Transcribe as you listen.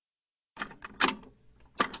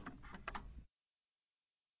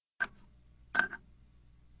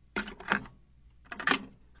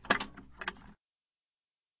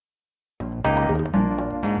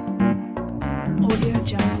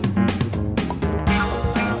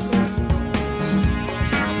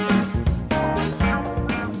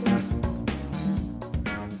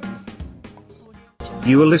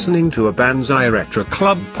You are listening to a Banzai Retro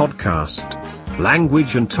Club podcast.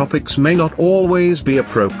 Language and topics may not always be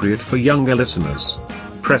appropriate for younger listeners.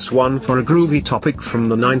 Press 1 for a groovy topic from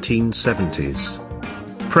the 1970s.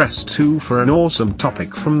 Press 2 for an awesome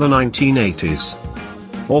topic from the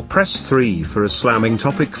 1980s. Or press 3 for a slamming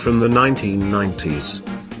topic from the 1990s.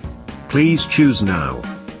 Please choose now.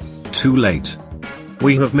 Too late.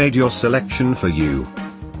 We have made your selection for you.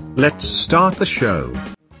 Let's start the show.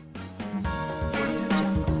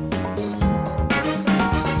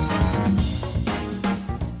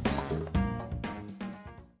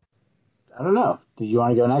 I don't know. Do you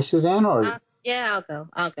want to go next, Suzanne? Or yeah,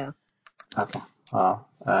 I'll go. Okay. Well,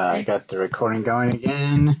 I got the recording going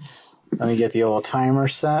again. Let me get the old timer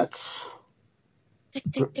set.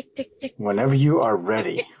 Tick, tick, tick, tick, tick. Whenever you are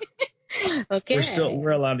ready. Okay. We're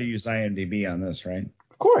allowed to use IMDb on this, right?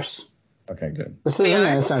 Of course. Okay, good. This isn't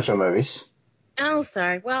an Essential Movies. Oh,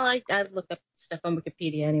 sorry. Well, I look up stuff on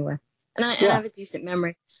Wikipedia anyway. And I have a decent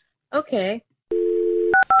memory. Okay.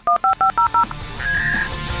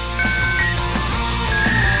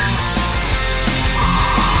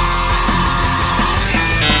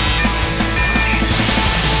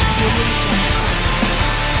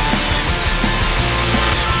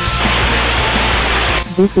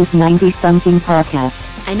 This is 90-something podcast.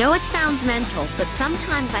 I know it sounds mental, but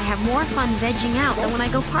sometimes I have more fun vegging out than when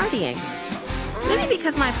I go partying. Maybe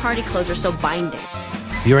because my party clothes are so binding.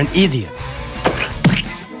 You're an idiot.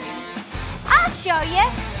 I'll show you.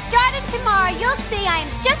 Starting tomorrow, you'll see I'm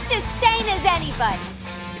just as sane as anybody.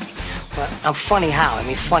 But I'm funny how? I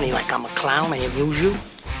mean, funny like I'm a clown, I amuse you?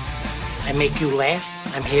 I make you laugh?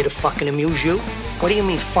 I'm here to fucking amuse you? What do you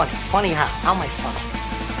mean funny? Funny how? How am I funny?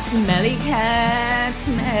 Smelly cat,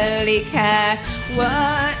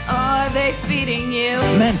 what are they feeding you?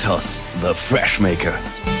 Mentos, the fresh maker.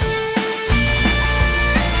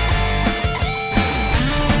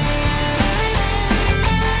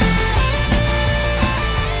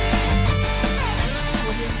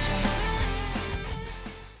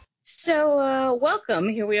 So, welcome.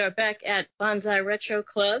 Here we are back at Banzai Retro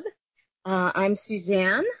Club. I'm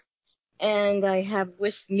Suzanne, and I have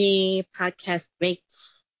with me podcast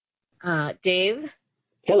mates Dave.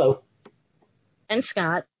 Hello. And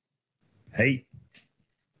Scott. Hey.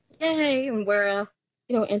 Yay, and we're,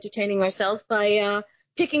 entertaining ourselves by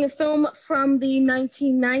picking a film from the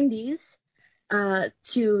 1990s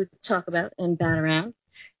to talk about and bat around.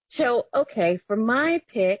 So, okay, for my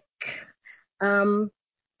pick, are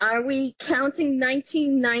we counting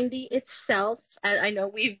 1990 itself? I know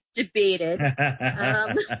we've debated.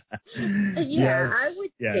 Yeah, yes, I would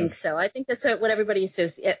think so. I think that's what everybody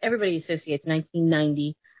associates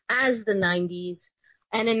 1990 as the 90s.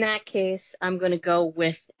 And in that case, I'm going to go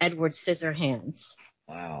with Edward Scissorhands.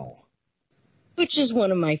 Wow. Which is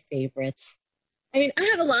one of my favorites. I mean, I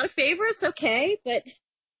have a lot of favorites, okay, but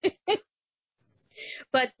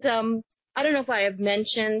I don't know if I have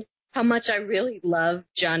mentioned how much I really love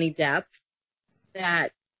Johnny Depp,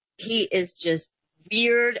 that he is just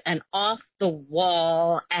weird and off the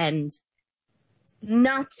wall and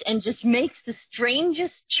nuts and just makes the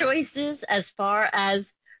strangest choices as far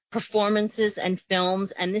as performances and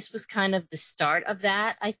films. And this was kind of the start of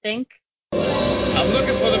that, I think. I'm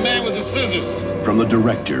looking for the man with the scissors. From the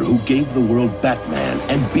director who gave the world Batman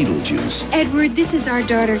and Beetlejuice. Edward, this is our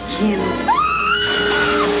daughter, Kim.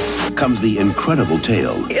 Comes the incredible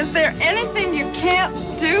tale. Is there anything you can't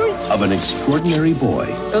do? Of an extraordinary boy.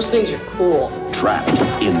 Those things are cool. Trapped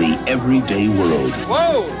in the everyday world.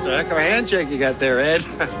 Whoa, the heck of a handshake you got there, Ed.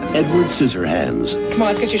 Edward Scissorhands. Come on,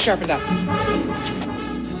 let's get you sharpened up.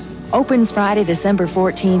 Opens Friday, December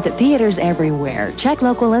 14th at theaters everywhere. Check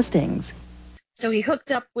local listings. So he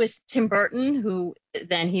hooked up with Tim Burton, who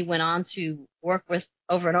then he went on to work with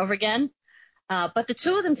over and over again. But the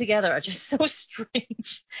two of them together are just so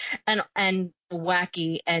strange and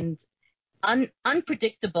wacky and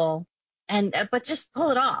unpredictable, but just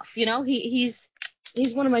pull it off. He's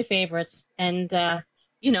one of my favorites, and the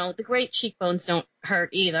great cheekbones don't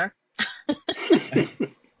hurt either.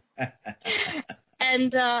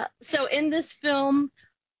 And so in this film,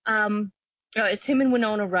 it's him and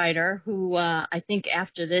Winona Ryder, who I think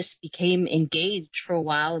after this became engaged for a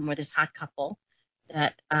while and were this hot couple.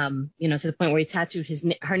 That to the point where he tattooed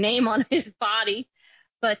her name on his body,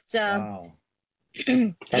 but wow.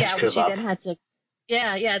 Then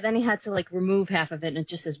he had to like remove half of it, and it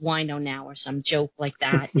just says "Wino now" or some joke like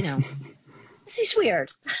that. He's weird.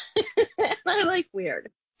 I like weird.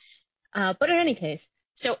 But in any case,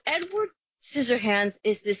 so Edward Scissorhands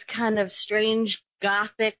is this kind of strange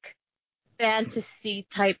gothic fantasy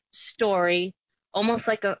type story, almost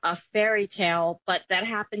like a fairy tale, but that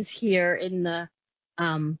happens here in the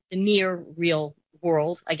the near real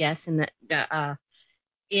world, I guess.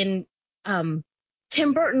 In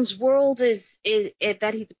Tim Burton's world is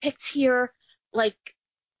that he depicts here, like,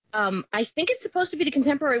 I think it's supposed to be the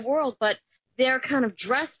contemporary world, but they're kind of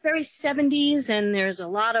dressed very 70s, and there's a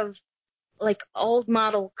lot of like old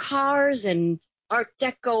model cars and Art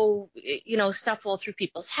Deco, stuff all through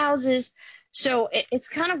people's houses. So it's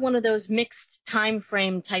kind of one of those mixed time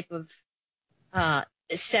frame type of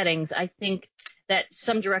settings, I think, that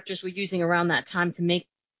some directors were using around that time to make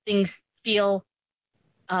things feel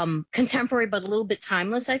contemporary but a little bit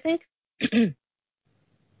timeless, I think.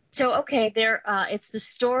 So, okay, it's the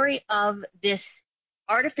story of this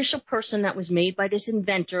artificial person that was made by this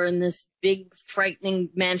inventor in this big, frightening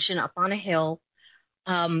mansion up on a hill.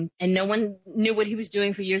 And no one knew what he was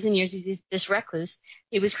doing for years and years. He's this recluse.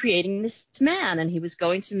 He was creating this man, and he was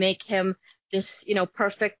going to make him this,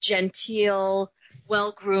 perfect, genteel,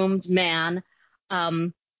 well-groomed man.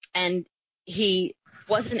 And he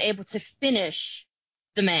wasn't able to finish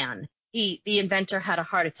the man. The inventor had a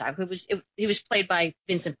heart attack. He was played by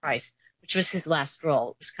Vincent Price, which was his last role.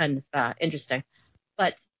 It was kind of interesting.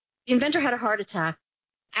 But the inventor had a heart attack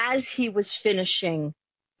as he was finishing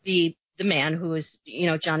the man who was,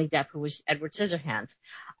 Johnny Depp, who was Edward Scissorhands.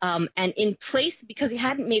 And in place, because he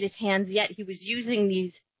hadn't made his hands yet, he was using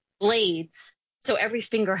these blades. So every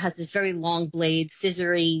finger has this very long blade,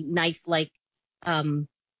 scissory, knife-like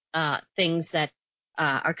things that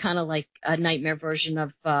are kind of like a nightmare version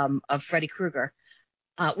of Freddy Krueger,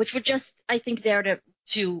 which were just, I think, there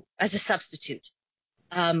to as a substitute.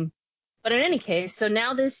 But in any case, so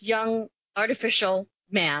now this young artificial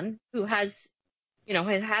man who has,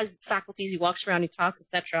 has faculties, he walks around, he talks,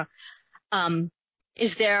 etc.,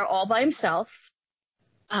 is there all by himself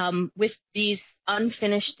with these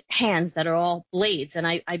unfinished hands that are all blades.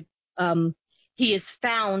 And he is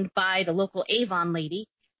found by the local Avon lady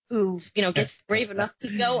who, gets brave enough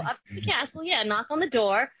to go up to the castle, knock on the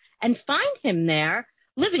door and find him there,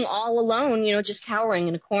 living all alone, just cowering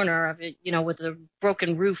in a corner of it, with a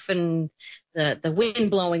broken roof and the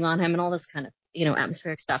wind blowing on him and all this kind of,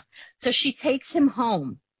 atmospheric stuff. So she takes him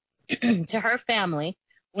home to her family,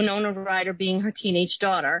 Winona Ryder being her teenage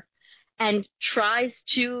daughter, and tries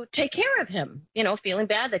to take care of him, feeling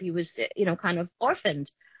bad that he was, kind of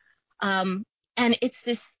orphaned. And it's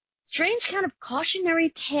this strange kind of cautionary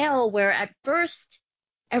tale where at first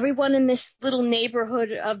everyone in this little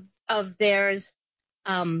neighborhood of theirs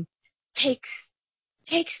takes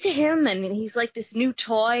to him, and he's like this new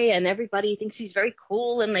toy, and everybody thinks he's very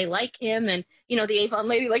cool and they like him. And, the Avon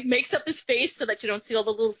lady like makes up his face so that you don't see all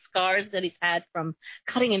the little scars that he's had from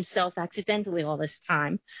cutting himself accidentally all this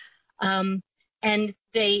time. And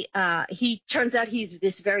he turns out he's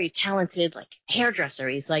this very talented like hairdresser.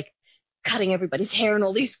 He's like cutting everybody's hair in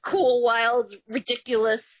all these cool, wild,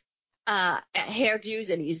 ridiculous hairdos,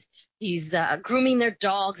 and he's grooming their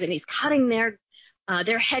dogs, and he's cutting their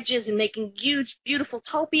hedges and making huge, beautiful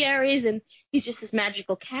topiaries, and he's just this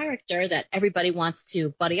magical character that everybody wants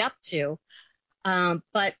to buddy up to.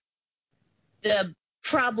 But the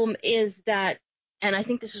problem is that, and I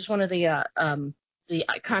think this was one of the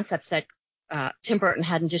concepts that Tim Burton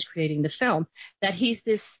had in just creating the film, that he's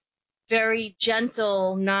this very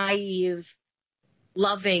gentle, naive,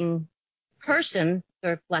 loving person,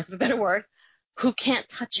 for lack of a better word, who can't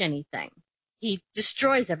touch anything. He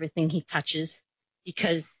destroys everything he touches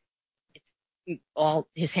because all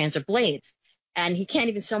his hands are blades, and he can't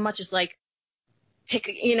even so much as like pick,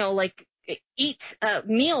 eat a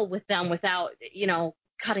meal with them without,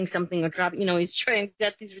 cutting something or dropping. He's trying to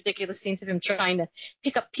get these ridiculous scenes of him trying to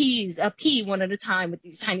pick up a pea one at a time with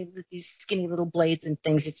these skinny little blades and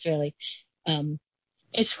things. It's really,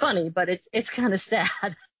 it's funny, but it's kind of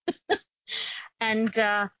sad. And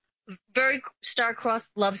very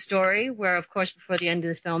star-crossed love story where, of course, before the end of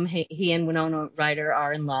the film, he and Winona Ryder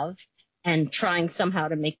are in love and trying somehow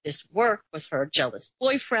to make this work with her jealous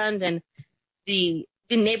boyfriend. And the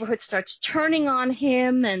neighborhood starts turning on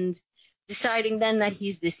him and deciding then that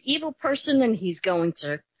he's this evil person and he's going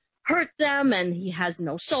to hurt them, and he has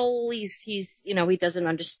no soul. He's he doesn't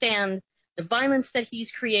understand the violence that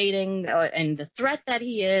he's creating and the threat that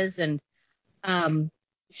he is. And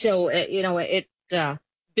so it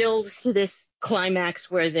builds to this climax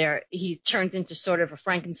where he turns into sort of a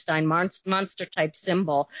Frankenstein monster type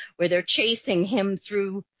symbol, where they're chasing him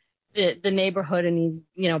through the neighborhood, and he's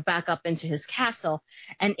back up into his castle.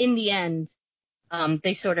 And in the end,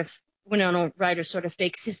 Winona Ryder sort of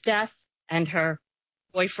fakes his death, and her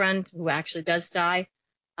boyfriend, who actually does die,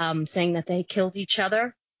 saying that they killed each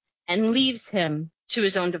other, and leaves him to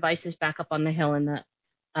his own devices back up on the hill in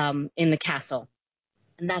the castle.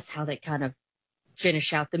 And that's how they kind of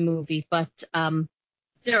finish out the movie, but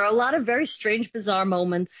there are a lot of very strange, bizarre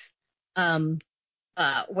moments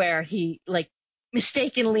where he like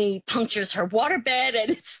mistakenly punctures her waterbed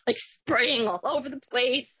and it's like spraying all over the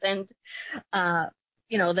place, and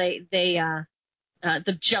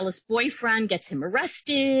the jealous boyfriend gets him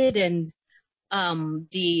arrested, and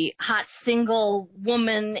the hot single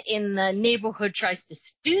woman in the neighborhood tries to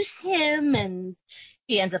seduce him, and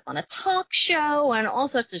he ends up on a talk show, and all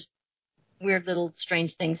sorts of weird little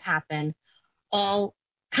strange things happen, all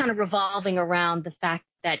kind of revolving around the fact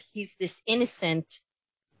that he's this innocent,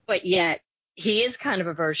 but yet he is kind of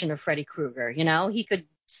a version of Freddy Krueger. He could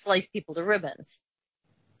slice people to ribbons.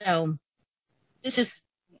 So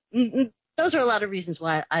those are a lot of reasons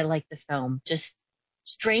why I like the film. Just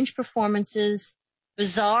strange performances,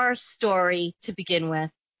 bizarre story to begin with,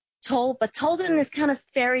 told in this kind of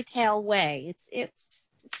fairy tale way. It's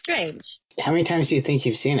strange. How many times do you think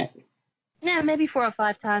you've seen it? Yeah, maybe 4 or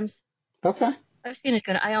 5 times. Okay. I've seen it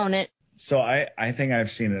good. I own it. So I think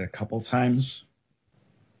I've seen it a couple times.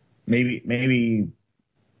 Maybe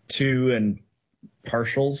 2 and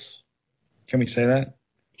partials. Can we say that?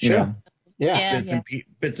 Sure. Yeah.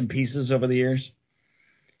 Bits and pieces over the years.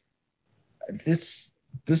 This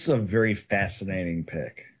is a very fascinating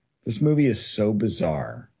pick. This movie is so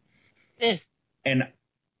bizarre. It is. And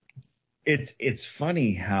it's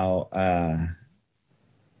funny how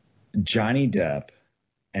Johnny Depp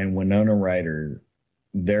and Winona Ryder,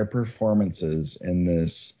 their performances in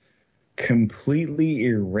this completely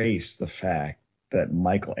erase the fact that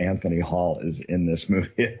Michael Anthony Hall is in this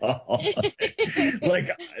movie at all.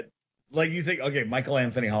 like you think, okay, Michael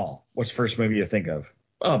Anthony Hall, what's the first movie you think of?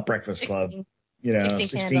 Oh, Breakfast Club,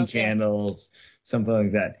 16 Candles, something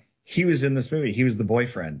like that. He was in this movie. He was the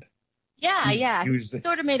boyfriend. Yeah. He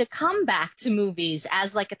sort of made a comeback to movies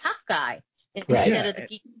as like a tough guy instead of the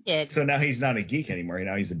geek kid. So now he's not a geek anymore.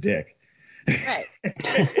 Now he's a dick. Right.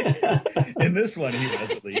 In this one, he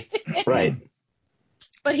was at least. Right.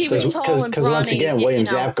 But he was tall and brawny. Because once again, William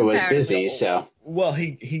Zabka was busy, so. Well,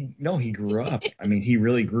 he grew up. I mean, he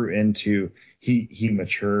really grew into, he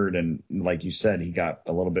matured, and like you said, he got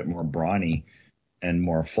a little bit more brawny and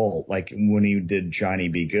more full. Like when he did Johnny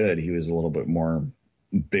Be Good, he was a little bit more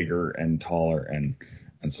bigger and taller and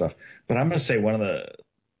stuff. But I'm going to say one of the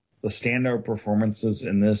standout performances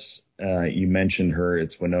in this, you mentioned her,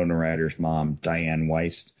 it's Winona Ryder's mom, Diane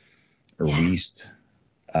Weist.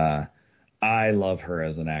 I love her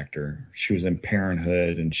as an actor. She was in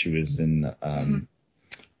Parenthood, and she was in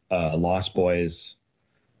Lost Boys,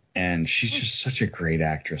 and she's just such a great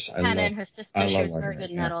actress. Hannah and her sister, she was very good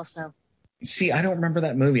in that also. See, I don't remember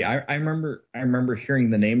that movie. I remember hearing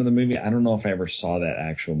the name of the movie. I don't know if I ever saw that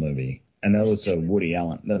actual movie. And that was a Woody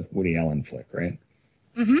Allen flick, right?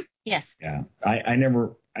 Mm-hmm. Yes. Yeah. I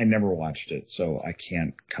never watched it, so I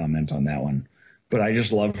can't comment on that one. But I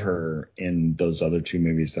just love her in those other 2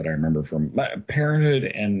 movies that I remember from Parenthood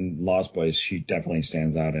and Lost Boys. She definitely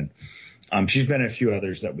stands out, and she's been in a few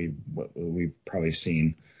others that we've probably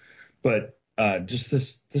seen. But just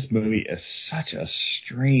this movie is such a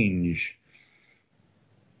strange.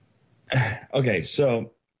 Okay,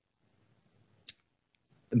 so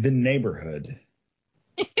The Neighborhood.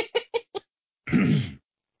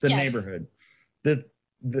 Neighborhood.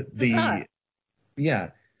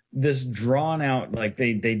 This drawn out, like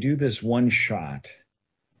they do this one shot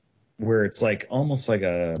where it's like almost like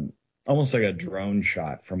a drone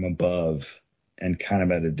shot from above and kind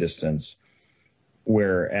of at a distance,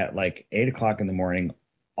 where at like 8:00 in the morning,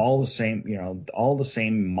 all the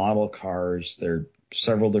same model cars, they're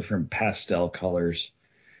several different pastel colors,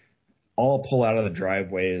 all pull out of the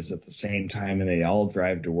driveways at the same time, and they all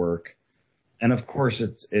drive to work. And of course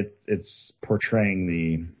it's portraying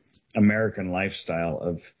the American lifestyle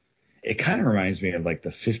of, it kind of reminds me of like the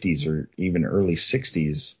 50s or even early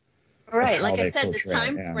 60s. Right. Like I said, the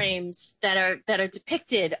time frames that are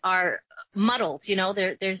depicted are muddled.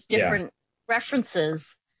 There's different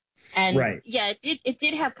references. And it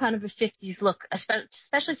did have kind of a 50s look,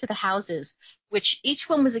 especially to the houses, which each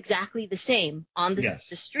one was exactly the same on the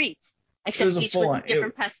street, except each was a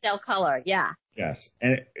different pastel color. Yeah. Yes.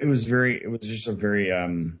 And it was just a very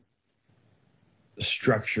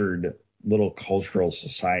structured little cultural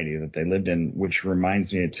society that they lived in, which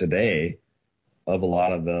reminds me today of a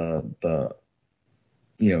lot of the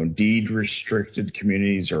deed restricted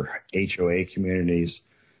communities or HOA communities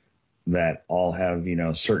that all have,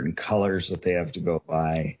 certain colors that they have to go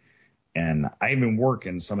by. And I even work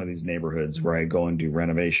in some of these neighborhoods where I go and do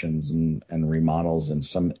renovations and remodels and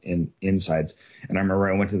some insides. And I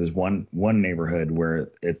remember I went to this one neighborhood where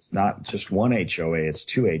it's not just one HOA, it's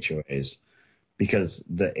 2 HOAs, because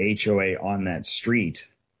the HOA on that street,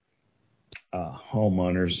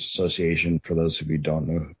 homeowners association, for those of you who don't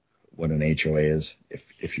know what an HOA is,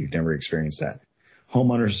 if you've never experienced that,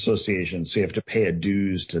 homeowners association. So you have to pay a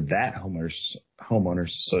dues to that homeowners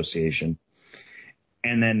association.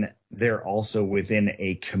 And then they're also within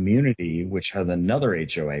a community which has another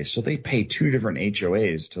HOA. So they pay 2 different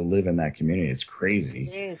HOAs to live in that community. It's crazy.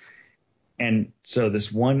 It is. And so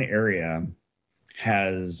this one area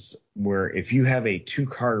has where if you have a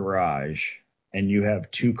 2-car garage and you have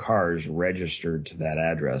 2 cars registered to that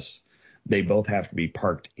address, they both have to be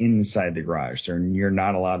parked inside the garage. You're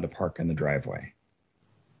not allowed to park in the driveway.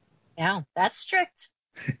 Yeah, that's strict.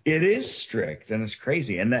 It is strict, and it's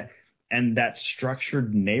crazy. And that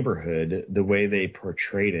structured neighborhood, the way they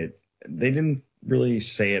portrayed it, they didn't really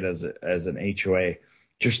say it as an HOA.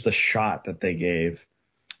 Just the shot that they gave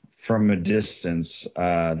from a distance,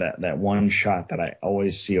 that one shot that I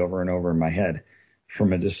always see over and over in my head,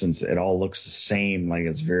 from a distance, it all looks the same. Like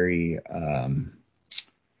it's very,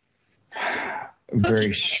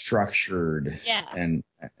 very structured. Yeah. And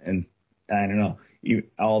I don't know.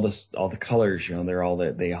 All the colors,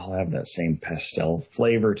 they all have that same pastel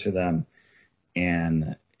flavor to them,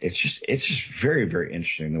 and it's just very, very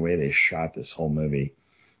interesting the way they shot this whole movie.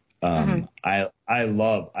 I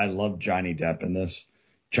love Johnny Depp in this.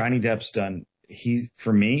 Johnny Depp's done.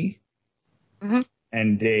 For me,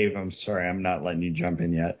 and Dave, I'm sorry, I'm not letting you jump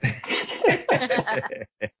in yet.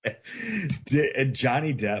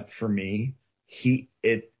 Johnny Depp, for me, he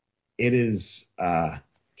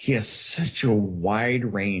has such a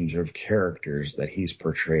wide range of characters that he's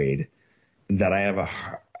portrayed that I have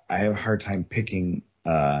a hard time picking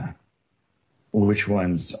which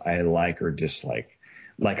ones I like or dislike.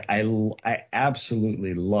 Like I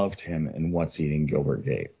absolutely loved him in What's Eating Gilbert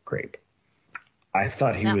Grape. I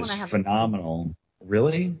thought he was phenomenal.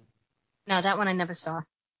 Really? No, that one I never saw.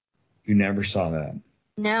 You never saw that?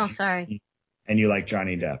 No, sorry. And you like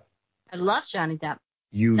Johnny Depp? I love Johnny Depp.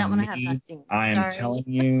 That one I have not seen. I am telling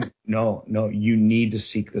you, no, you need to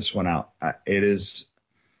seek this one out. It's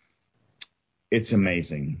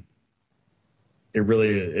amazing. It really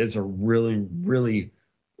is. It's a really, really,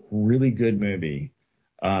 really good movie.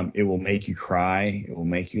 It will make you cry. It will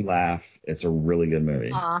make you laugh. It's a really good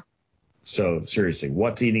movie. Aww. So seriously,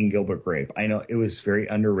 What's Eating Gilbert Grape? I know it was very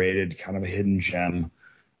underrated, kind of a hidden gem.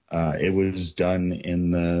 It was done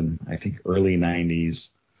in the, I think, early 90s.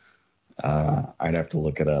 I'd have to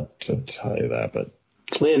look it up to tell you that, but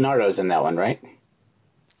Leonardo's in that one, right?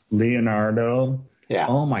 Leonardo. Yeah.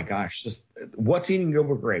 Oh my gosh. Just What's Eating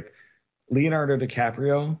Gilbert Grape? Leonardo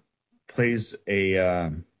DiCaprio plays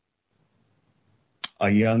a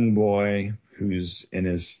young boy who's in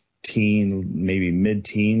his maybe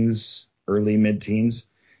mid-teens, early mid-teens,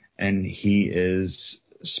 and he is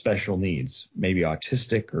special needs, maybe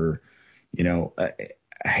autistic or,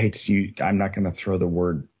 I hate to I'm not going to throw the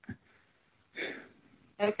word.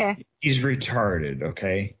 Okay. He's retarded,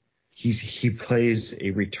 okay? He plays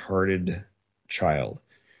a retarded child.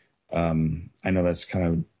 I know that's kind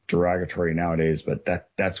of derogatory nowadays, but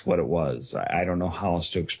that's what it was. I don't know how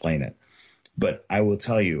else to explain it. But I will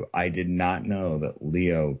tell you, I did not know that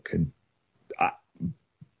Leo could,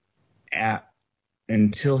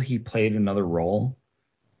 until he played another role,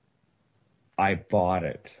 I bought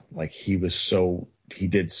it. Like he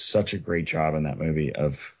did such a great job in that movie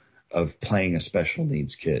of playing a special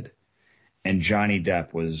needs kid. And Johnny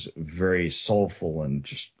Depp was very soulful and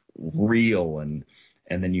just real. And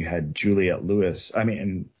then you had Juliette Lewis.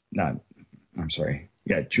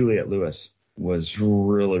 Juliette Lewis was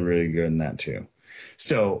really, really good in that too.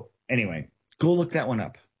 So anyway, go look that one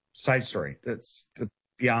up. Side story. That's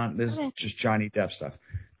beyond this is just Johnny Depp stuff.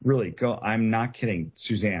 Really, go. I'm not kidding,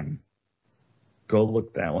 Suzanne. Go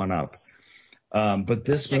look that one up. But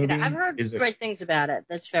this movie, I've heard great things about it.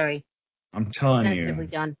 That's very. I'm telling you,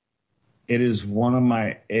 done. It is one of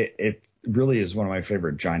my. It really is one of my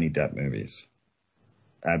favorite Johnny Depp movies.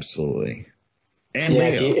 Absolutely. And yeah,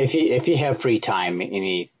 if you have free time, in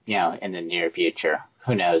the near future,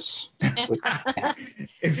 who knows? We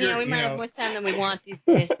might have more time than we want these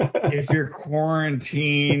days. If you're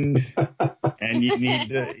quarantined and you need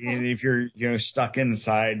to, and if you're stuck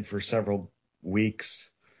inside for several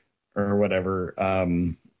weeks or whatever,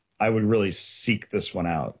 I would really seek this one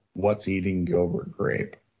out. What's Eating Gilbert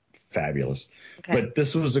Grape? Fabulous. Okay. But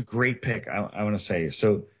this was a great pick. I want to say,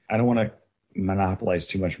 so I don't want to monopolize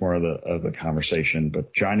too much more of the conversation,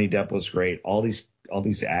 but Johnny Depp was great. All these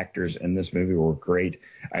actors in this movie were great.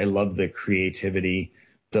 I love the creativity.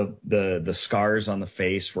 The scars on the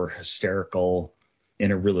face were hysterical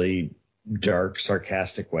in a really dark,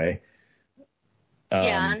 sarcastic way.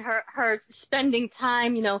 And her spending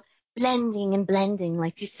time, blending and blending,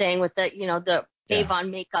 like she's saying with the, the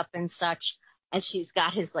Avon makeup and such. And she's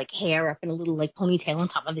got his like hair up in a little like ponytail on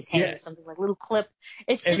top of his head or something, like a little clip.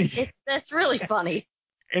 It's just, that's really funny.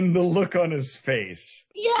 And the look on his face.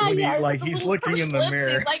 Yeah, when yeah. Like he's looking in the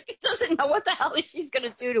mirror. He's like, he doesn't know what the hell she's going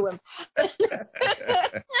to do to him.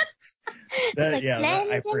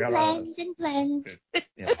 I forgot all this. Blend.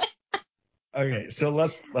 Yeah. Okay, so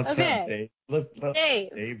let's have Dave. Let's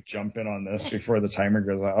Dave. Dave jump in on this before the timer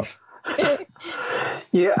goes off.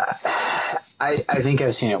 Yeah, I think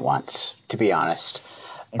I've seen it once, to be honest.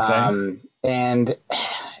 Okay. And,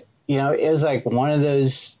 it was like one of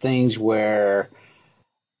those things where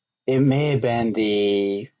it may have been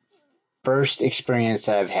the first experience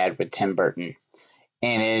that I've had with Tim Burton.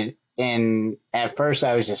 And at first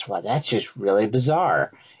I was just, wow, that's just really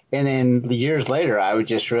bizarre. And then years later, I would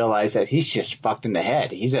just realize that he's just fucked in the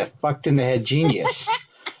head. He's a fucked in the head genius.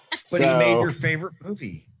 But he made your favorite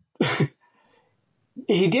movie.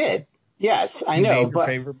 He did. Yes, I know. Made your but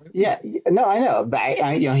favorite movie? Yeah, no, I know.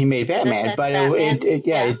 But he made Batman. But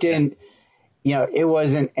it didn't. It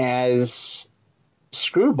wasn't as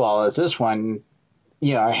screwball as this one.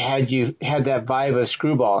 Had that vibe of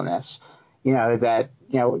screwballness.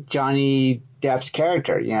 Johnny Depp's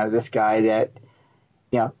character. This guy that,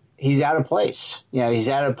 he's out of place. He's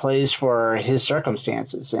out of place for his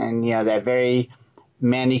circumstances, and that very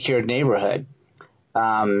manicured neighborhood.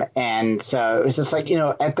 And so it was just like,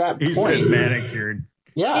 at that point. You said manicured.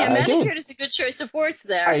 Yeah, manicured is a good choice of words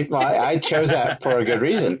there. I chose that for a good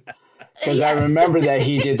reason. Because I remember that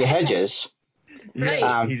he did the hedges.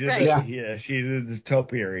 Right. He did he did the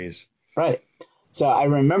topiaries. Right. So I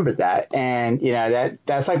remember that. And,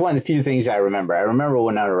 that's like one of the few things I remember. I remember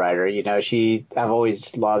Winona Ryder. I've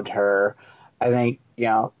always loved her. I think,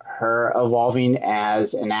 her evolving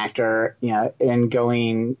as an actor, and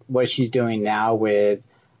going what she's doing now with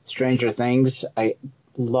Stranger Things, I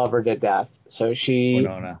love her to death. So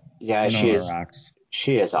Winona. Yeah, Winona rocks.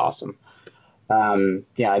 She is awesome.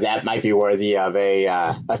 That might be worthy of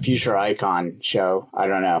a future icon show. I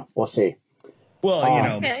don't know. We'll see. Well,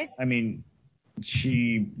 I mean,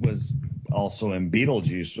 she was also in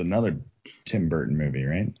Beetlejuice, another Tim Burton movie,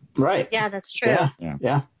 right? Right. Yeah, that's true.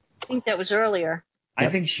 Yeah. I think that was earlier. I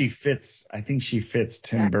think she fits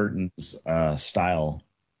Tim Burton's style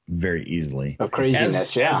very easily. Of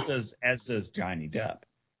craziness, as does Johnny Depp. I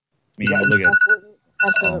mean, look at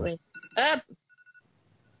absolutely. But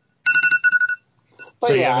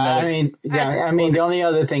the only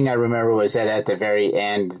other thing I remember was that at the very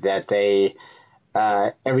end that they,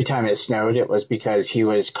 every time it snowed, it was because he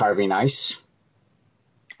was carving ice.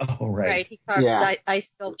 Oh, right. Right, he carves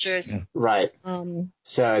ice sculptures. Yeah. Right.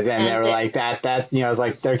 So then they were like that,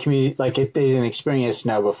 like their community, like they didn't experience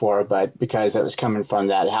snow before, but because it was coming from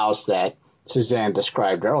that house that Suzanne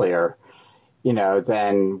described earlier,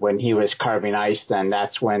 then when he was carving ice, then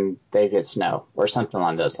that's when they get snow or something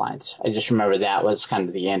along those lines. I just remember that was kind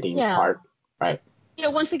of the ending part. Right.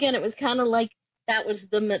 Once again, it was kind of like there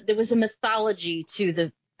was a mythology to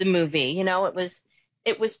the movie.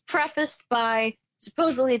 It was prefaced by,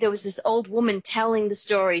 supposedly there was this old woman telling the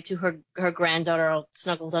story to her granddaughter all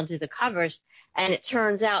snuggled under the covers. And it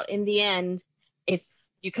turns out in the end,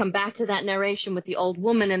 you come back to that narration with the old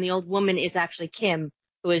woman, and the old woman is actually Kim,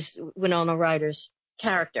 who is Winona Ryder's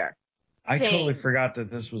character. I totally forgot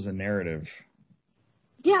that this was a narrative.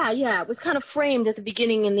 Yeah. It was kind of framed at the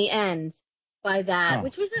beginning and the end by that,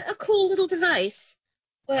 which was a cool little device.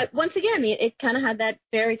 But once again, it kind of had that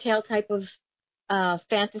fairy tale type of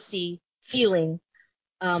fantasy feeling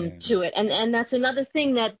to it. And that's another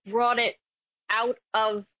thing that brought it out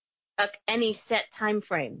of any set time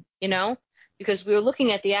frame, because we were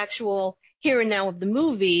looking at the actual here and now of the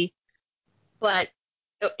movie, but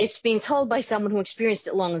it's being told by someone who experienced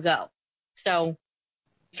it long ago. So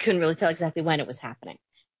you couldn't really tell exactly when it was happening.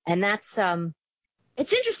 And that's,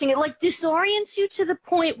 it's interesting. It like disorients you to the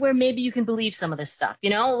point where maybe you can believe some of this stuff,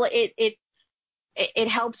 it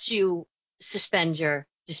helps you suspend your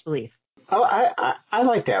disbelief. Oh, I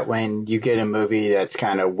like that when you get a movie that's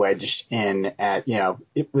kind of wedged in at,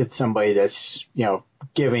 with somebody that's,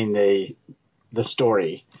 giving the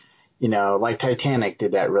story, like Titanic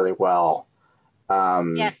did that really well.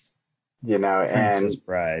 Yes. Princess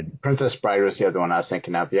Bride was the other one I was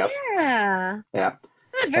thinking of. Yep. Yeah. Yeah.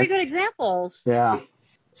 Very good examples. Yeah.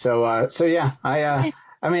 So yeah, I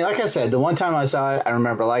mean, like I said, the one time I saw it, I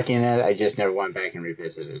remember liking it. I just never went back and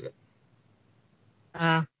revisited it.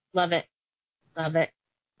 Love it. Love it.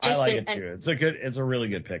 I like it too. It's a really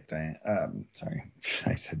good pick, Diane. Sorry,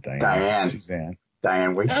 I said Diane. Suzanne.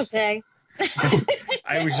 Diane Weiss. Okay.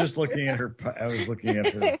 I was just looking at her. I was looking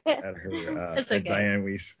at her. It's at okay. Diane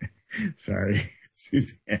Weiss. Sorry,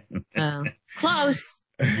 Suzanne. Close.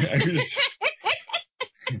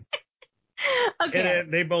 Okay.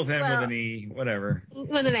 And they both end with an E. Whatever.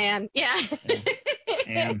 With an N. Yeah.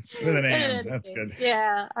 And with an N. That's good.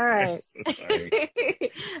 Yeah. All right. I'm so sorry.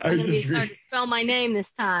 I'm going to be hard to spell my name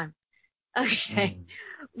this time. Okay.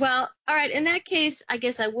 Well, all right. In that case, I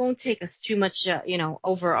guess I won't take us too much,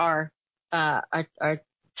 over our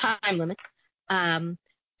time limit.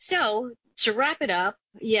 So to wrap it up,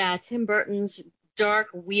 yeah, Tim Burton's dark,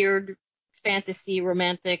 weird, fantasy,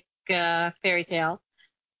 romantic fairy tale.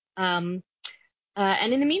 And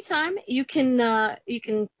in the meantime, you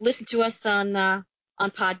can listen to us on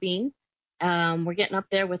Podbean. We're getting up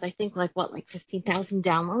there with, I think, like 15,000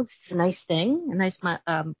 downloads. It's a nice thing, a nice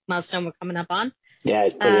milestone we're coming up on. Yeah,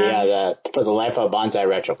 for the Life of Bonsai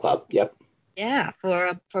Retro Club. Yep. Yeah,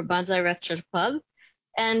 for Bonsai Retro Club,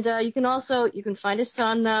 and you can find us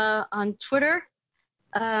on Twitter.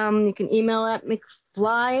 You can email at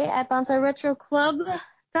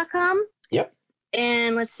mcfly@bonsairetroclub.com. Yep.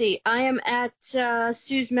 And let's see, I am at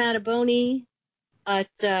Suze Mataboni at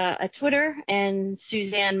Twitter and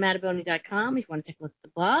SuzanneMataboni.com if you want to take a look at the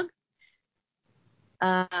blog.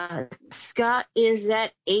 Scott is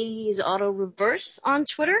at 80s Auto Reverse on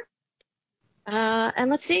Twitter. And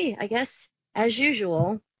let's see, I guess, as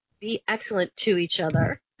usual, be excellent to each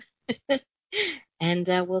other. And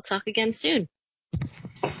we'll talk again soon.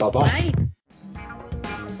 Bye-bye.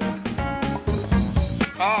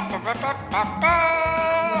 Bye.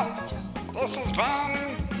 This has been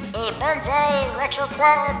a Bonsai Retro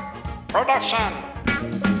Club production.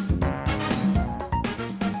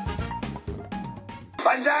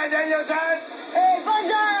 Bonsai Danielson! Hey,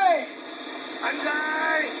 Bonsai!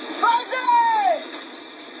 Bonsai! Bonsai!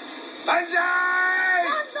 Bonsai!